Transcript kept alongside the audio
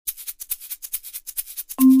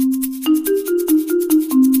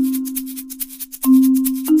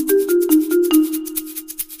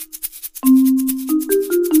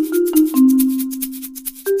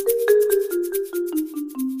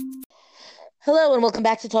Hello and welcome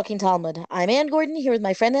back to Talking Talmud. I'm Ann Gordon here with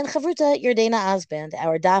my friend and chavruta Yerdena Osband.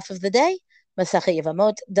 Our daf of the day, Masachet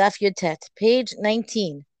Yevamot, daf Yud Tet, page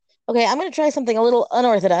 19. Okay, I'm going to try something a little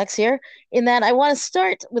unorthodox here in that I want to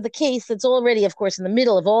start with a case that's already, of course, in the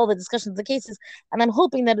middle of all the discussions of the cases, and I'm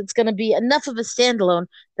hoping that it's going to be enough of a standalone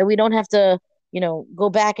that we don't have to,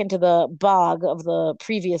 go back into the bog of the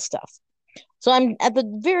previous stuff. So I'm at the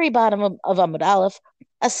very bottom of Amud Aleph.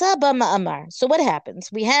 Asaba Ma'amar. So what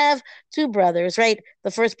happens? We have two brothers, right?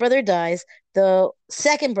 The first brother dies. The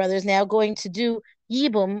second brother is now going to do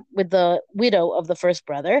Yibum with the widow of the first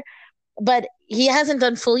brother, but he hasn't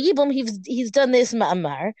done full Yibum. He's done this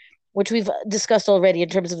Ma'amar, which we've discussed already in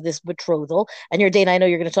terms of this betrothal. And your Dana, I know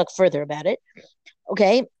you're going to talk further about it.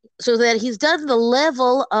 Okay, so that he's done the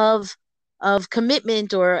level of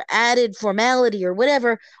commitment or added formality or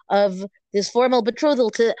whatever of this formal betrothal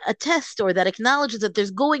to attest or that acknowledges that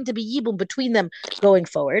there's going to be yibum between them going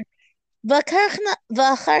forward.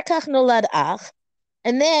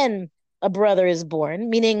 And then a brother is born,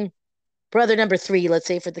 meaning brother number three, let's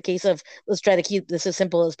say for the case of, let's try to keep this as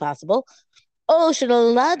simple as possible. Or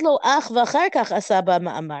the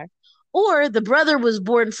brother was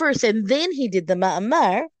born first and then he did the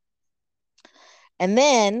ma'amar, and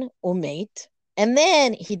then umate, and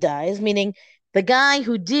then he dies, meaning the guy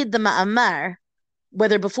who did the ma'amar,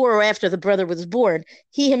 whether before or after the brother was born,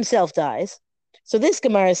 he himself dies. So this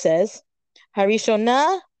Gemara says,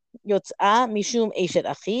 Harishona yotz'a mishum eshet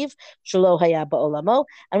achiv shelo haya ba'olamo.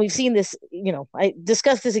 And we've seen this, I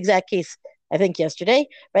discussed this exact case, I think, yesterday,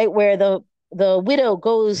 right, where the widow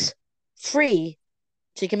goes free.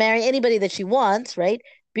 She can marry anybody that she wants, right?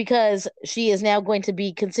 Because she is now going to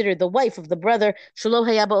be considered the wife of the brother Shelo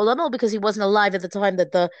Haya Ba'olamo because he wasn't alive at the time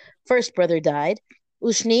that the first brother died.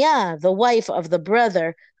 Ushniya, the wife of the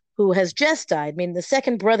brother who has just died, meaning the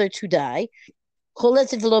second brother to die,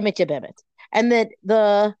 choletzet v'lo mityabemet, and that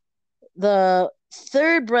the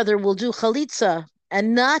third brother will do chalitza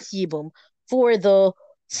and not yibum for the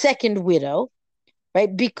second widow,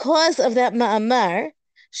 right? Because of that ma'amar,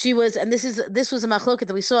 she was, and this was a machloket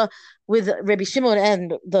that we saw with Rabbi Shimon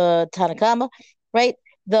and the Tanna Kamma, right?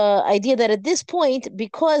 The idea that at this point,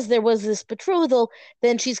 because there was this betrothal,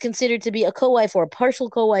 then she's considered to be a co-wife or a partial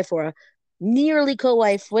co-wife or a nearly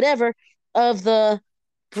co-wife, whatever, of the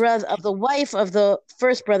brother of the wife of the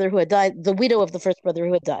first brother who had died, the widow of the first brother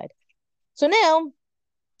who had died. So now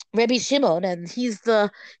Rabbi Shimon, and he's the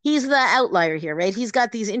outlier here, right? He's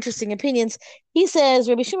got these interesting opinions. He says,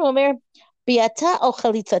 Rabbi Shimon Omer, biata o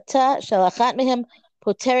chalitzata shalachat mehem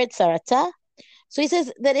poteret sarata. So he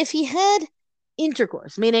says that if he had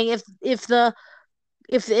intercourse, meaning if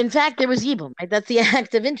in fact there was yibum, right? That's the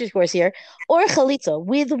act of intercourse here, or chalitza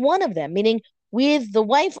with one of them, meaning with the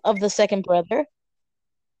wife of the second brother,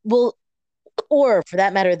 will, or for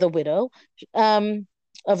that matter, the widow,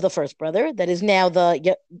 of the first brother, that is now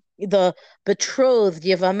the betrothed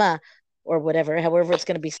Yevama, or whatever, however it's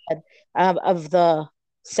going to be said, of the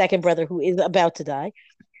second brother who is about to die.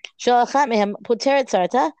 Shalachat mehem poteret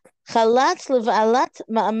sarata chalatz levalat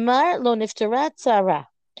ma'amar lo niftarat tzara.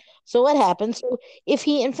 So what happens? So if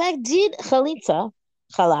he in fact did chalitza,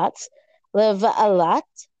 chalatz levalat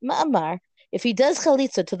ma'amar, if he does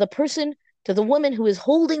chalitza to the person, to the woman who is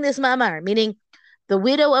holding this ma'amar, meaning the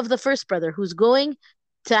widow of the first brother who's going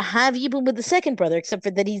to have Yibum with the second brother, except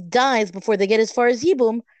for that he dies before they get as far as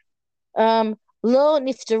Yibum, lo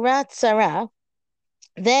niftarat sarah,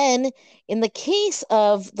 then in the case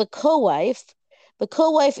of the co-wife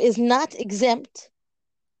is not exempt.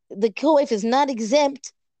 The co-wife is not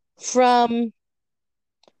exempt from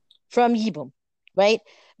Yibum, right?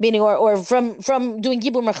 Meaning, or from doing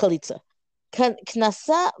Yibum or Chalitza.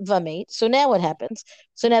 Knasa vamate. So now what happens?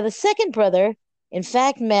 So now the second brother, in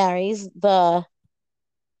fact, marries the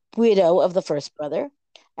widow of the first brother,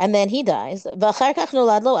 and then he dies. And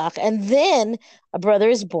then a brother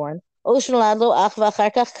is born. Meaning,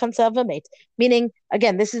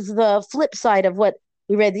 again, this is the flip side of what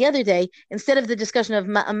we read the other day. Instead of the discussion of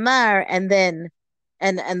Ma'amar and then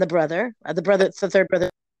and the brother, it's the third brother.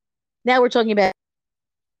 Now we're talking about,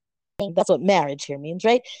 that's what marriage here means,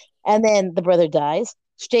 right? And then the brother dies.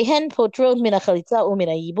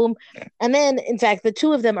 And then, in fact, the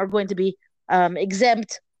two of them are going to be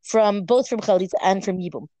exempt from both from chalitza and from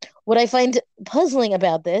yibum. What I find puzzling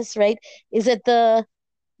about this, right, is that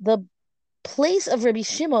the place of Rabbi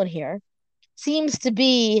Shimon here seems to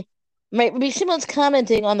be, right. Rabbi Shimon's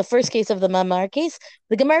commenting on the first case of the Mamar case.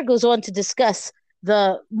 The Gemara goes on to discuss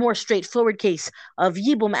the more straightforward case of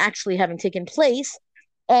yibum actually having taken place,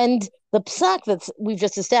 and the psak that we've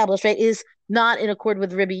just established, right, is not in accord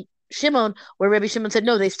with Rabbi Shimon, where Rabbi Shimon said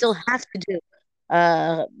no, they still have to do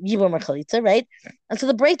Yibum or Chalitza, right? And so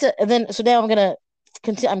the Breita, and then so now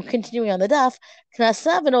I'm continuing on the daf.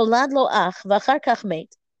 Knasa v'nolad lo ach v'achar kach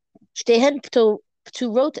meit. Shtehen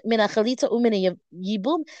pturot min achalitza umin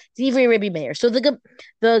yibum divrei Rabbi Meir. So the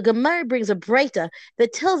Gemara brings a Breita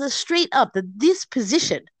that tells us straight up that this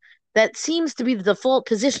position that seems to be the default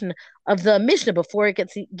position of the Mishnah before it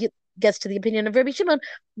gets to the opinion of Rabbi Shimon,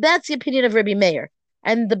 that's the opinion of Rabbi Meir.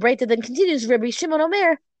 And the Breita then continues, Rabbi Shimon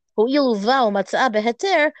Omer, הואיל ובא ומצאה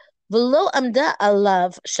בהיתר, ולא עמדה עליו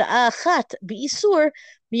שעה אחת באיסור,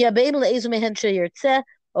 מייבם לאיזו מהן שירצה,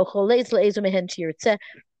 או חולץ לאיזו מהן שירצה.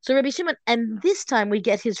 So Rabbi Shimon, and this time we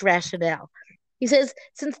get his rationale. He says,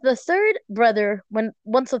 since the third brother,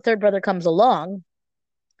 once the third brother comes along,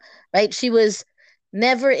 right, she was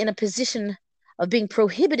never in a position of being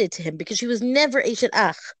prohibited to him because she was never Eshet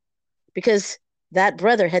Ach, because that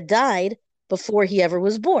brother had died before he ever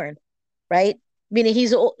was born, right? Meaning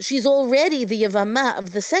she's already the Yavama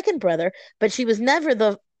of the second brother, but she was never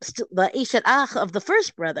the Eshet Ach of the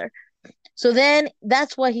first brother. So then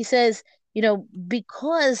that's why he says,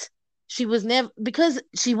 because she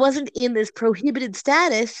wasn't in this prohibited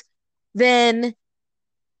status, then,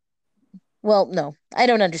 well, no, I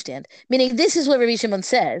don't understand. Meaning, this is what Rabbi Shimon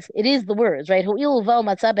says. It is the words, right?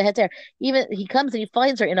 Even he comes and he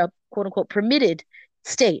finds her in a quote unquote permitted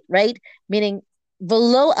state, right? Meaning,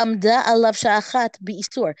 velo amda alav sha'achat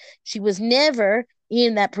bi'isur. She was never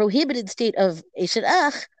in that prohibited state of Eshet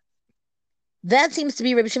Ach. That seems to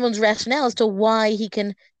be Rabbi Shimon's rationale as to why he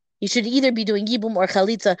should either be doing Yibum or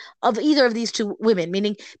Chalitza of either of these two women,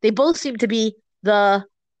 meaning they both seem to be the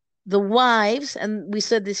wives, and we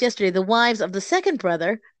said this yesterday, the wives of the second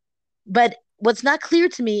brother. But what's not clear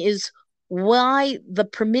to me is why the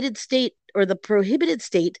permitted state or the prohibited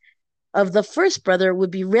state of the first brother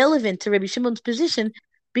would be relevant to Rabbi Shimon's position,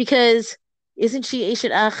 because isn't she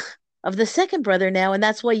Eshet Ach of the second brother now, and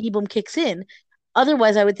that's why Yibum kicks in.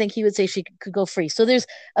 Otherwise, I would think he would say she could go free. So there's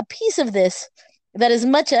a piece of this that, as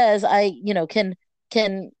much as I,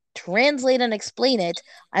 can translate and explain it,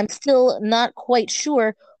 I'm still not quite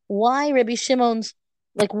sure why Rabbi Shimon's,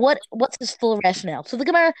 like, what's his full rationale. So the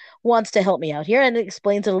Gemara wants to help me out here and it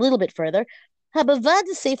explains it a little bit further. Habavad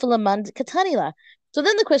Sefer Lamand Katanila. So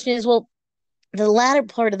then the question is, well, the latter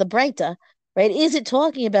part of the Breita, right? Is it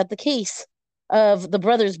talking about the case of the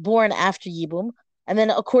brothers born after Yibum? And then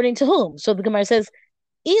according to whom? So the Gemara says,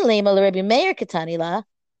 Ilema Rabbi Meir Katanila,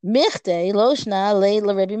 Michte Loshna Le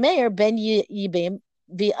Rabbi Meir Ben Yibim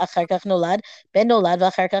ואחר כך נולד, בן נולד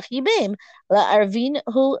ואחר כך ייבם, לערבין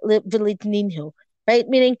hu ולתנין hu. Right?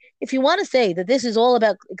 Meaning, if you want to say that this is all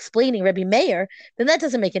about explaining Rabbi Meir, then that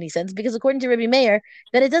doesn't make any sense, because according to Rabbi Meir,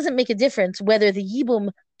 then it doesn't make a difference whether the Yibum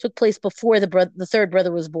took place before the third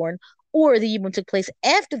brother was born, or the Yibum took place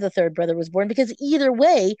after the third brother was born, because either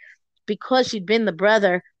way, because she'd been the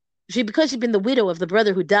widow of the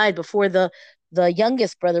brother who died before the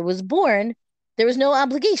youngest brother was born, there was no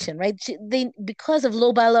obligation, right? Because of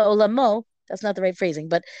lo bala olamo, that's not the right phrasing,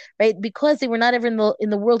 but right, because they were not ever in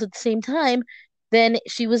the world at the same time, then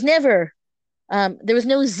she was never. There was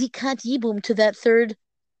no zikat yibum to that third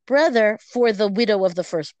brother for the widow of the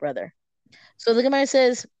first brother. So the Gemara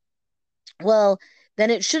says, well, then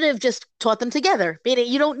it should have just taught them together. Meaning,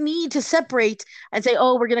 you don't need to separate and say,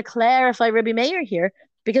 oh, we're going to clarify Rabbi Meir here,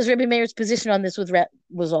 because Rabbi Meir's position on this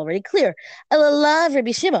was already clear. Elalav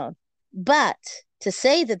Rabbi Shimon. But to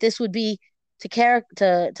say that this would be to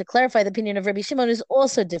clarify the opinion of Rabbi Shimon is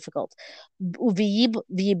also difficult.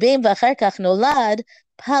 Nolad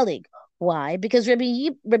palig. Why? Because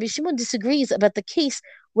Rabbi Shimon disagrees about the case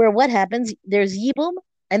where what happens, there's Yibum,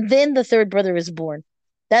 and then the third brother is born.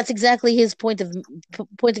 That's exactly his point of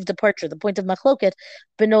departure, the point of machloket.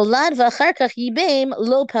 Benolad v'achar kach yibem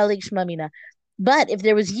lo palig shmamina. But if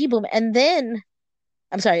there was Yibum and then,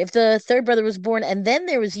 I'm sorry, if the third brother was born and then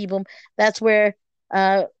there was Yibum, that's where,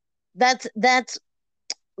 let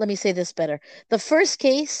me say this better. The first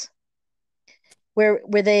case where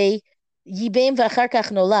they, Yibem v'achar kach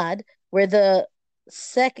nolad, where the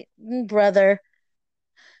second brother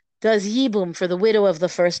does Yibum for the widow of the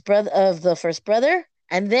first brother,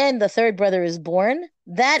 and then the third brother is born,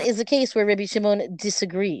 that is a case where Rabbi Shimon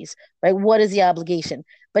disagrees, right? What is the obligation?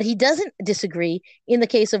 But he doesn't disagree in the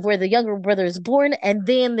case of where the younger brother is born and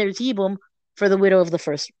then there's Yibum for the widow of the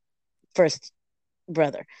first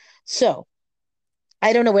brother. So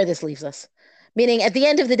I don't know where this leaves us. Meaning, at the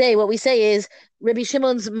end of the day, what we say is Rabbi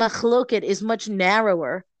Shimon's machloket is much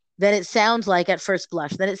narrower than it sounds like at first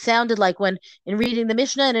blush, than it sounded like when in reading the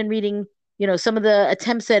Mishnah and in reading, some of the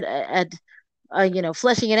attempts at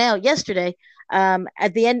fleshing it out yesterday.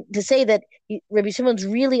 At the end, to say that Rabbi Shimon's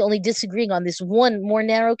really only disagreeing on this one more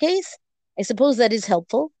narrow case, I suppose that is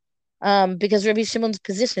helpful, because Rabbi Shimon's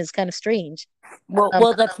position is kind of strange.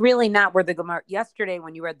 Well, that's really not where the Gemara. Yesterday,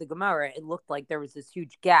 when you read the Gemara, it looked like there was this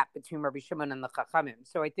huge gap between Rabbi Shimon and the Chachamim.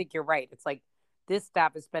 So I think you're right. It's like this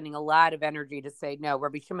staff is spending a lot of energy to say no.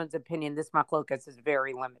 Rabbi Shimon's opinion, this machlokas, is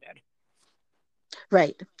very limited.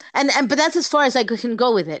 Right. And but that's as far as I can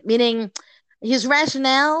go with it. Meaning his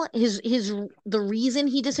rationale, his the reason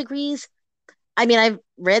he disagrees. I mean, I've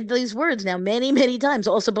read these words now many, many times,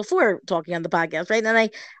 also before talking on the podcast, right? And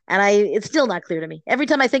I, it's still not clear to me. Every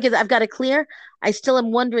time I think I've got it clear, I still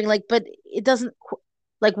am wondering, like, but it doesn't,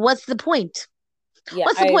 like, what's the point? Yeah,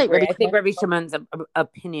 What's I the point, agree. Rabbi I think Shimon? Rabbi Shimon's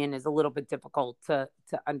opinion is a little bit difficult to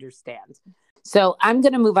understand. So I'm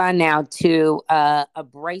going to move on now to a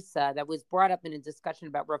brisa that was brought up in a discussion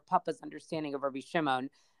about Rav Papa's understanding of Rabbi Shimon,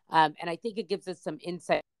 and I think it gives us some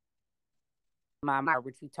insight. Mamar,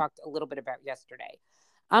 which we talked a little bit about yesterday.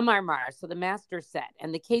 Amar Mar. So the master said,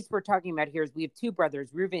 and the case we're talking about here is we have two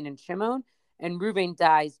brothers, Reuven and Shimon, and Reuven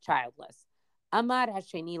dies childless. Amar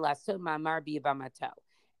Hasheni Lasod Mamar Biyavamato.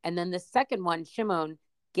 And then the second one, Shimon,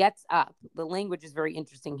 gets up. The language is very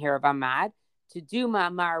interesting here of Amad to do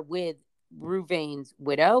Mamar with Reuven's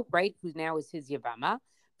widow, right, who now is his Yavama.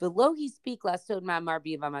 Velo he speak Lasod Mamar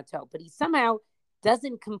Biyavamato, but he somehow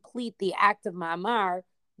doesn't complete the act of Mamar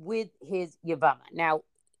with his Yavama. Now,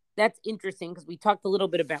 that's interesting because we talked a little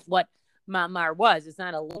bit about what Ma'amar was. It's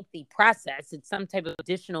not a lengthy process. It's some type of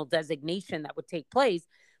additional designation that would take place,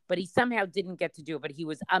 but he somehow didn't get to do it, but he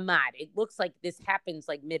was Amad. It looks like this happens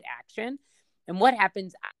like mid-action. And what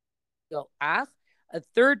happens? A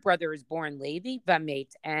third brother is born, Levi,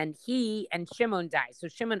 Vamet, and he and Shimon die. So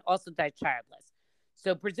Shimon also died childless.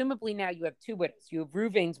 So presumably now you have two widows. You have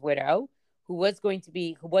Reuven's widow, who was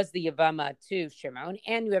the Yavama to Shimon,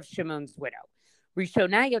 and you have Shimon's widow.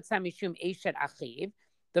 Rishona Yotza Mishum Eshet Achiv.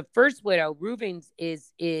 The first widow, Reuven's,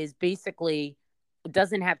 is basically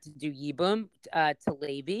doesn't have to do Yibum to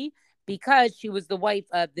Levi because she was the wife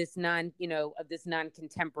of this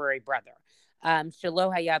non-contemporary brother.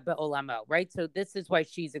 Shelo haya be'olamo, right? So this is why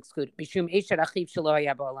she's excluded. Mishum Eshet Achiv Shelo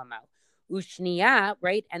haya be'olamo. Ushniya,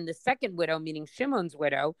 right? And the second widow, meaning Shimon's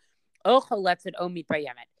widow, Ocholetzet Omi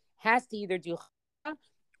Payemet, has to either do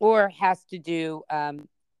or has to do Yibum.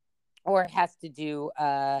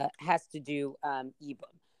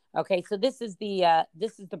 Okay, so this is the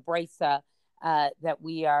brisa that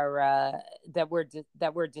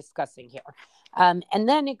we're discussing here, and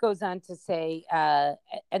then it goes on to say,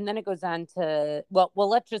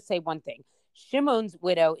 let's just say one thing. Shimon's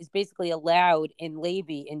widow is basically allowed in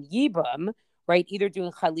Levi in Yibum, right? Either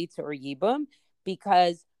doing chalitza or Yibum,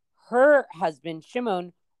 because her husband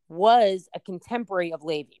Shimon was a contemporary of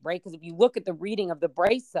Levi, right? Because if you look at the reading of the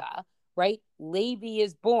brisa, right, Levi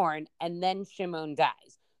is born and then Shimon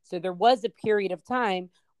dies. So there was a period of time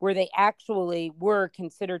where they actually were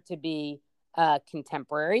considered to be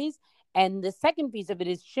contemporaries. And the second piece of it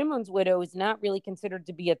is Shimon's widow is not really considered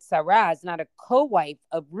to be a tzara, it's not a co-wife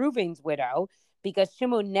of Reuven's widow, because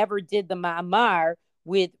Shimon never did the ma'amar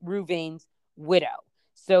with Reuven's widow.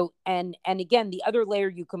 So, and again, the other layer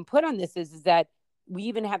you can put on this is that we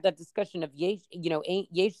even have that discussion of yesh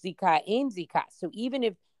zika, ain zika. So even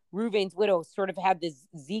if Reuven's widow sort of had this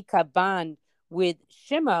zika bond with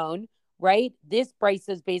Shimon, right? This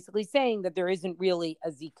brisa is basically saying that there isn't really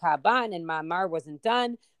a zika bond, and ma'amar wasn't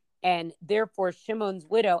done, and therefore Shimon's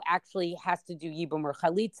widow actually has to do yibum or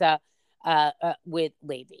chalitza with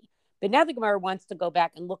Levi. But now the Gemara wants to go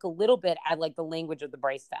back and look a little bit at like the language of the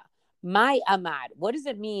brisa. My amad, what does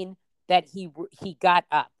it mean that he got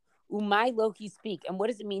up? Umay lo he speak, and what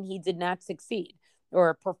does it mean he did not succeed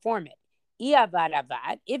or perform it? Avad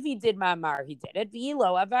avad. If he did mamar, he did it.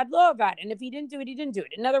 V'ilo avad lo avad, and if he didn't do it, he didn't do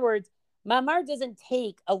it. In other words, mamar doesn't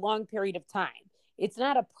take a long period of time. It's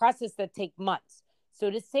not a process that takes months. So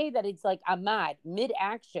to say that it's like amad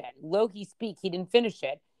mid-action, lo he speak, he didn't finish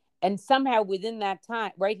it, and somehow within that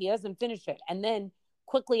time, right, he doesn't finish it, and then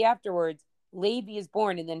quickly afterwards, Levi is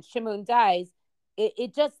born, and then Shimon dies.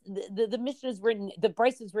 It just the Mishnah is written, the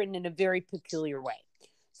brisa is written in a very peculiar way.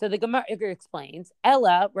 So the Gemara explains,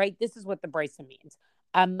 Ella, right? This is what the brisa means.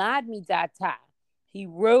 Amad midata. He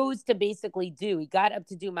rose to basically do. He got up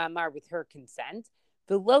to do mamar with her consent.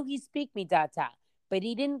 Below he speak midata, but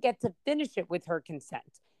he didn't get to finish it with her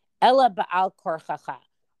consent. Ella ba'al korchacha.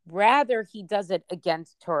 Rather, he does it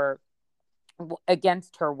against her will.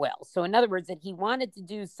 So in other words, that he wanted to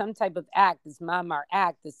do some type of act, this mamar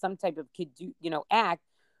act, this some type of act,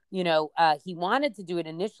 he wanted to do it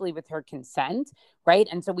initially with her consent, right?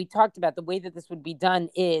 And so we talked about the way that this would be done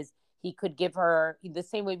is he could give her the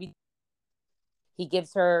same way he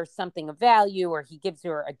gives her something of value, or he gives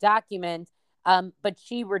her a document, But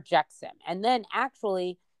she rejects him. And then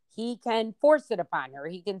actually he can force it upon her.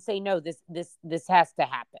 He can say, no, this has to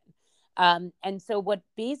happen. And so what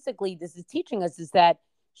basically this is teaching us is that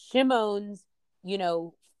Shimon's,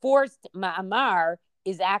 forced ma'amar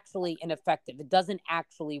is actually ineffective. It doesn't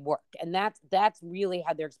actually work. And that's really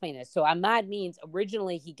how they're explaining it. So Ahmad means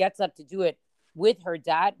originally he gets up to do it with her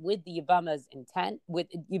dad, with the Yavama's intent, with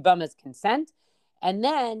Yavama's consent. And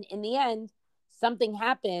then in the end, something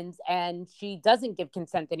happens and she doesn't give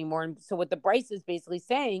consent anymore. And so what the Bryce is basically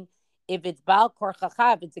saying, if it's Baal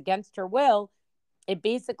Korchacha, if it's against her will, it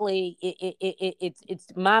basically it's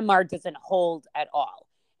Mamar doesn't hold at all.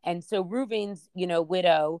 And so Reuven's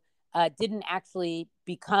widow didn't actually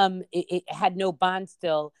become it had no bond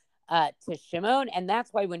still to Shimon, and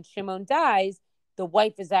that's why when Shimon dies, the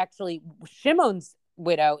wife is actually Shimon's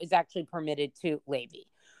widow is actually permitted to Levi.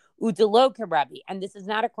 Udelo Rabbi, and this is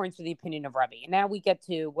not according to the opinion of Rabbi. And now we get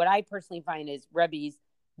to what I personally find is Rabbi's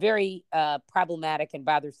very problematic and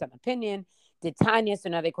bothersome opinion. Did Tanya, so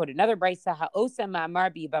now they quote another brisa, ha'osa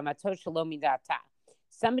ma'amar bi'ibamato shalom midata.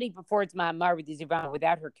 Somebody performs ma'amar with his yivama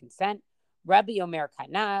without her consent. Rabbi Omer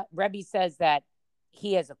Kana. Rabbi says that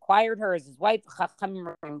he has acquired her as his wife.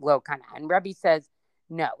 Chachamim lo kana. And Rabbi says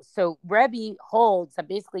no. So Rabbi holds that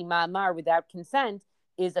basically ma'amar without consent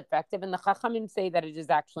is effective, and the Chachamim say that it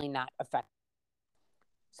is actually not effective.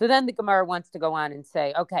 So then the Gemara wants to go on and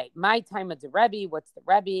say, okay, my time of the Rebbe, what's the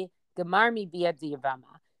Rebbe? Gemar mi bia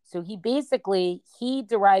diyavama. So he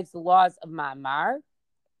derives the laws of Ma'amar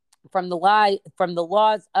from the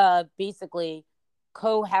laws of basically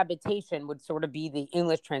cohabitation would sort of be the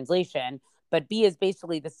English translation, but B is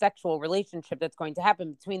basically the sexual relationship that's going to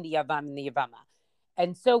happen between the Yavam and the Yavama.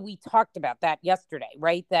 And so we talked about that yesterday,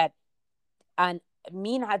 right? That on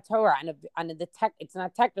Min HaTorah, on the tech, it's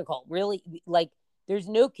not technical, really, like there's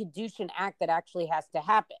no Kedushin act that actually has to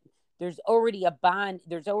happen. There's already a bond,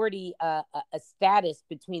 there's already a status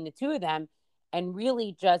between the two of them. And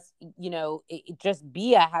really just, just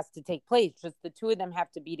Bia has to take place. Just the two of them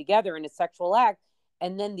have to be together in a sexual act.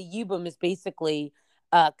 And then the Yibum is basically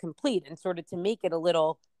complete. And sort of to make it a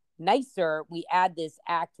little nicer, we add this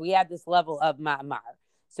level of Ma'amar.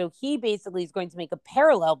 So he basically is going to make a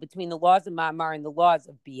parallel between the laws of Ma'amar and the laws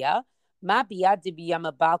of Bia. Ma Bia de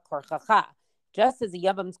Biyama Bal Korchacha. Just as a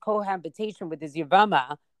Yavam's cohabitation with his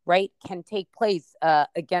Yavama, right, can take place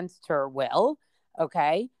against her will,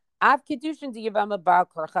 okay? Av Kedushin de Yavama Bal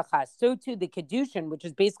Korchacha. So too the Kedushin, which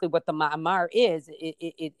is basically what the Ma'amar is,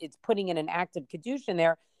 it's putting in an act of Kedushin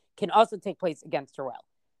there, can also take place against her will.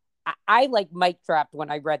 I like mic dropped when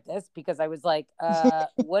I read this because I was like,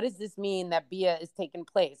 what does this mean that Bia is taking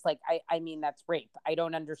place? Like, I mean, that's rape. I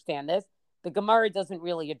don't understand this. The Gemara doesn't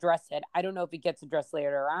really address it. I don't know if it gets addressed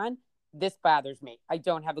later on. This bothers me. I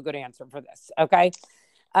don't have a good answer for this. Okay.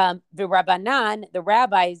 The Rabbanan, the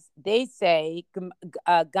rabbis, they say,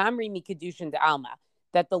 Gamri mi Kedushin de Alma,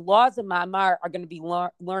 that the laws of Ma'amar are going to be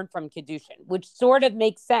learned from Kedushin, which sort of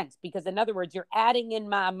makes sense because, in other words, you're adding in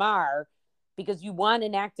Ma'amar because you want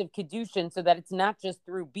an act of Kedushin so that it's not just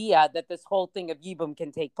through Bia that this whole thing of Yibum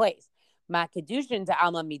can take place. Ma Kedushin to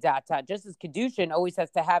Alma Midata, just as Kedushin always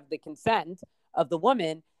has to have the consent of the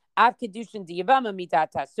woman, Av Kedushin to Yavama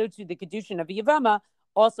Midata, so too the Kedushin of Yavama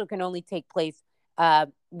also can only take place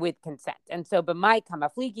with consent. And so, but my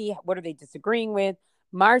Kamafliki, what are they disagreeing with?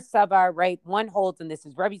 Mar Savar, right? One holds, and this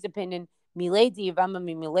is Rabbi's opinion, Milei di Yavama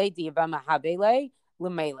mi Milei di Yavama Habele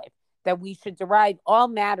Lumele, that we should derive all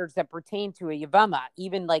matters that pertain to a Yavama,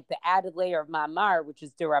 even like the added layer of Ma'amar, which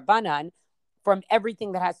is Durabanan, from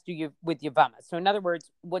everything that has to do with Yavama. So in other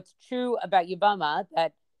words, what's true about Yavama,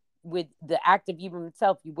 that with the act of Yibum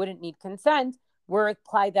itself, you wouldn't need consent, we're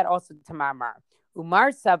apply that also to Ma'amar.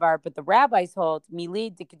 Umar Savar, but the rabbis hold,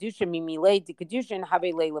 Milei de Kedushin, mi Milei de Kedushin,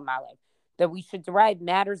 Habele Lamalev, that we should derive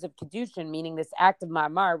matters of Kedushin, meaning this act of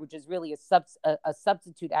Ma'amar, which is really a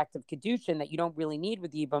substitute act of Kedushin that you don't really need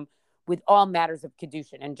with Yibum, with all matters of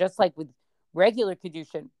Kedushin. And just like with regular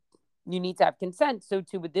Kedushin, you need to have consent. So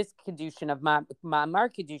too with this Kedushin of Ma'amar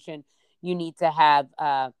Kedushin, you need to have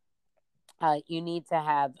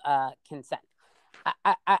consent.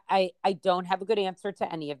 I don't have a good answer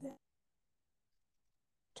to any of this.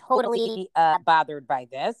 Totally bothered by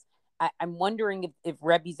this. I'm wondering if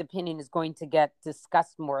Rebbe's opinion is going to get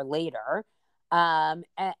discussed more later. And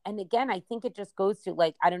again, I think it just goes to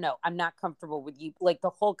like, I don't know, I'm not comfortable with you. Like the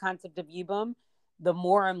whole concept of Yibum, the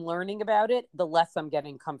more I'm learning about it, the less I'm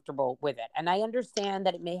getting comfortable with it. And I understand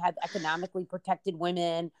that it may have economically protected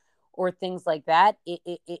women or things like that.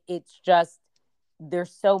 It's just,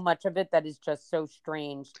 there's so much of it that is just so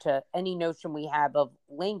strange to any notion we have of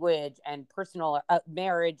language and personal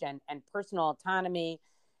marriage and personal autonomy.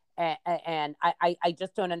 And I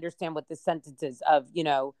just don't understand what the sentence is of,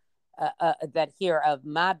 that here of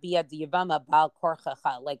ma bia diyavama bal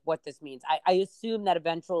korchacha, like what this means. I assume that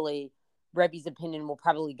eventually Rebbe's opinion will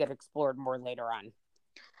probably get explored more later on.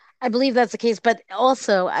 I believe that's the case, but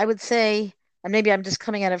also I would say, and maybe I'm just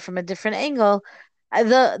coming at it from a different angle,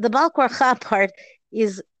 the Baal Korcha part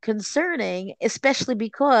is concerning, especially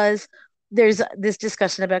because there's this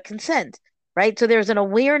discussion about consent, right? So there's an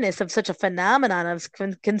awareness of such a phenomenon of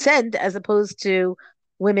consent as opposed to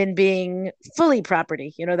women being fully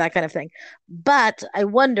property, that kind of thing. But I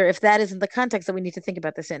wonder if that isn't the context that we need to think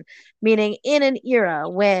about this in, meaning in an era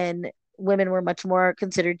when women were much more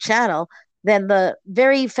considered chattel, then the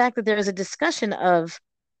very fact that there is a discussion of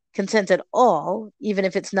consent at all, even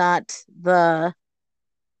if it's not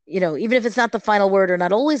even if it's not the final word or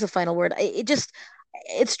not always the final word,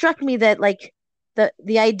 it struck me that like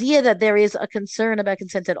the idea that there is a concern about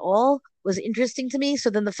consent at all was interesting to me. So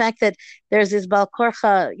then the fact that there's this Bal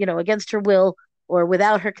Korcha, against her will or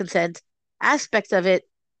without her consent aspect of it,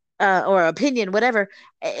 or opinion, whatever,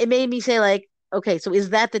 it made me say like, okay, so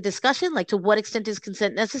is that the discussion? Like, to what extent is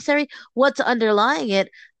consent necessary? What's underlying it?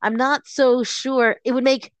 I'm not so sure. It would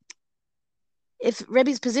make, if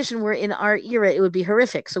Rebbe's position were in our era, it would be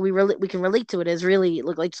horrific. So we can relate to it as really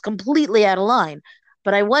look like it's completely out of line.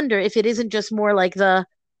 But I wonder if it isn't just more like the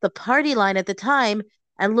party line at the time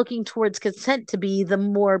and looking towards consent to be the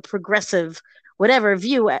more progressive, whatever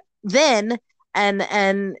view then, and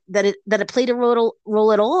that it played a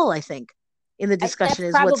role at all. I think in the discussion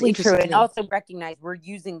is what's interesting true. And also recognize we're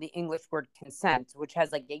using the English word consent, which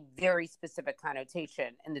has like a very specific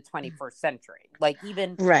connotation in the 21st century. Like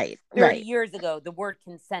even 30 years ago, the word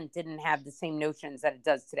consent didn't have the same notions that it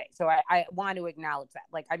does today. So I want to acknowledge that.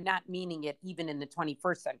 Like, I'm not meaning it even in the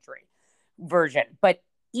 21st century version, but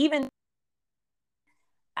even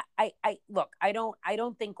look, I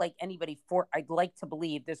don't think like anybody I'd like to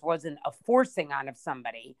believe this wasn't a forcing on of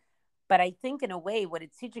somebody. But I think in a way, what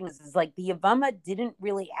it's teaching us is like the Yavama didn't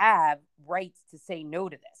really have rights to say no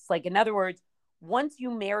to this. Like, in other words, once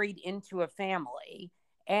you married into a family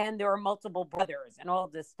and there are multiple brothers and all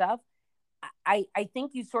of this stuff, I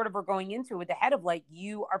think you sort of are going into it with the head of like,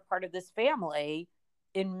 you are part of this family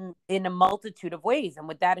in a multitude of ways. And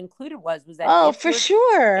what that included was that for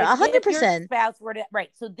sure, 100%. Your spouse were to, right.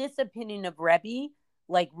 So this opinion of Rebbe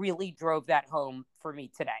like really drove that home for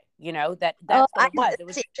me today. That's what it was. It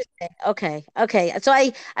was interesting. Okay. So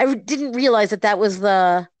I didn't realize that was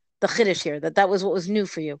the chiddush here, that was what was new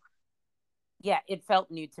for you. Yeah, it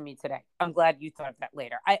felt new to me today. I'm glad you thought of that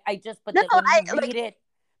later. I just, but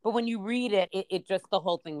when you read it, it just, the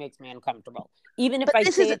whole thing makes me uncomfortable. Even if I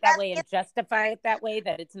say it that way and justify it that way,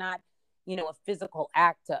 that it's not, a physical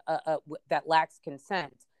act that lacks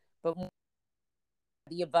consent, but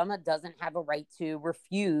the Yavama doesn't have a right to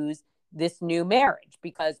refuse this new marriage,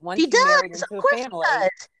 because once she you married into a family,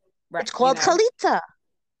 right, it's called chalitza.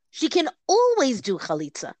 She can always do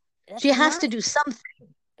chalitza. She has to do something.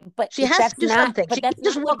 But she has to do something. But she that's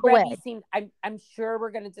just not walk what away. Rebbe seemed. I'm sure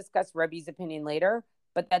we're going to discuss Rebbe's opinion later,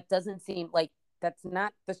 but that doesn't seem like that's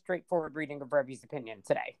not the straightforward reading of Rebbe's opinion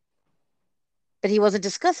today. But he wasn't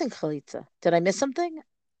discussing chalitza. Did I miss something?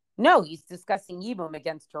 No, he's discussing Yibum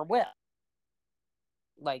against her will.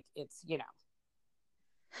 Like, it's,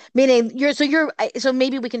 Meaning so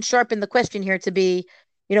maybe we can sharpen the question here to be,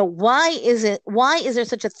 why is there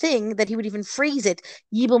such a thing that he would even phrase it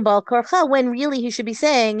Yibum Bal Korcha when really he should be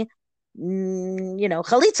saying,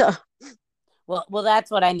 chalitza. Well,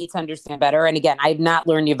 that's what I need to understand better. And again, I've not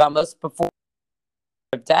learned Yevamos before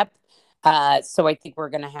of depth. So I think we're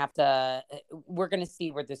going to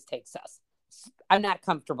see where this takes us. I'm not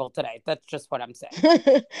comfortable today. That's just what I'm saying.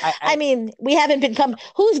 I mean, we haven't been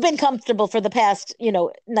who's been comfortable for the past,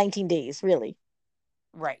 19 days, really?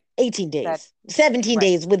 Right. 18 days, 17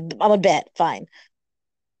 days I'm a bet. Fine.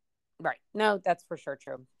 Right. No, that's for sure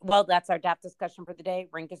true. Well, that's our DAP discussion for the day.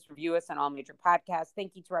 Rank us, review us on all major podcasts.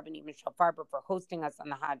 Thank you to Rabbanit Michelle Farber for hosting us on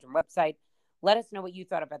the Hadran website. Let us know what you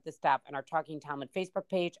thought about this DAP on our Talking Talmud Facebook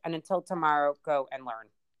page. And until tomorrow, go and learn.